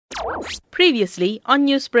Previously on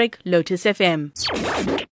Newsbreak, Lotus FM.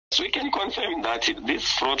 So we can confirm that these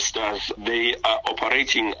fraudsters, they are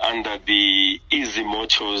operating under the Easy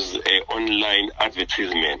Motors online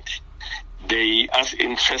advertisement. They ask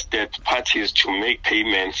interested parties to make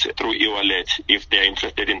payments through e-wallet if they are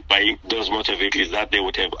interested in buying those motor vehicles that they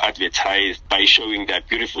would have advertised by showing their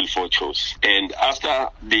beautiful photos. And after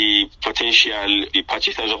the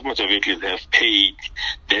purchasers of motor vehicles have paid,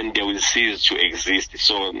 then they will cease to exist.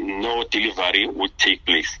 So no delivery would take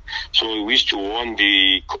place. So we wish to warn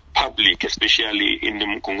the public, especially in the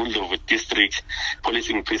Mkungundlovu district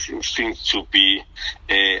policing precincts, to be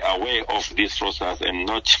aware of these fraudsters and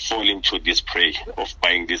not fall into this prey of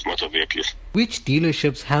buying these motor vehicles. Which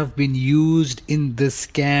dealerships have been used in this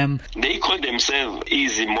scam? They call themselves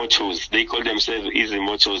Easy Motors.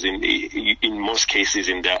 In most cases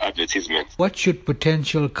in their advertisements. What should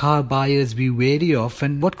potential car buyers be wary of,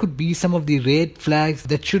 and what could be some of the red flags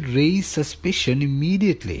that should raise suspicion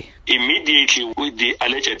immediately? Immediately, with the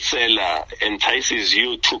alleged seller entices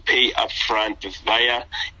you to pay upfront via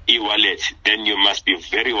e-wallet, then you must be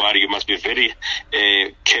very worried. You must be very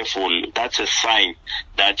careful. That's a sign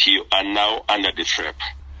that you are now under the trap.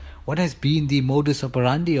 What has been the modus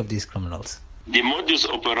operandi of these criminals? The modus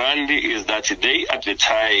operandi is that they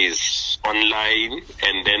advertise online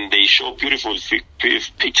and then they show beautiful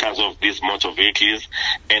pictures of these motor vehicles,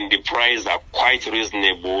 and the price are quite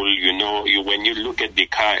reasonable. When you look at the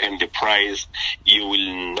car and the price, you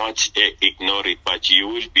will not ignore it, but you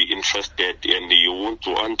will be interested and you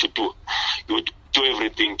want to do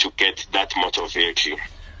everything to get that motor vehicle.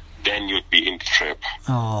 Then you'd be in the trap.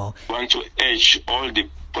 Oh. I want to urge all the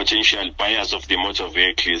potential buyers of the motor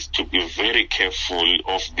vehicles to be very careful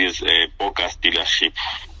of this bogus dealership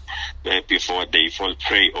before they fall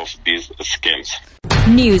prey of these scams.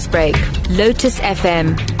 Newsbreak, Lotus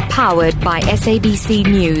FM, powered by SABC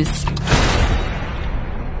News.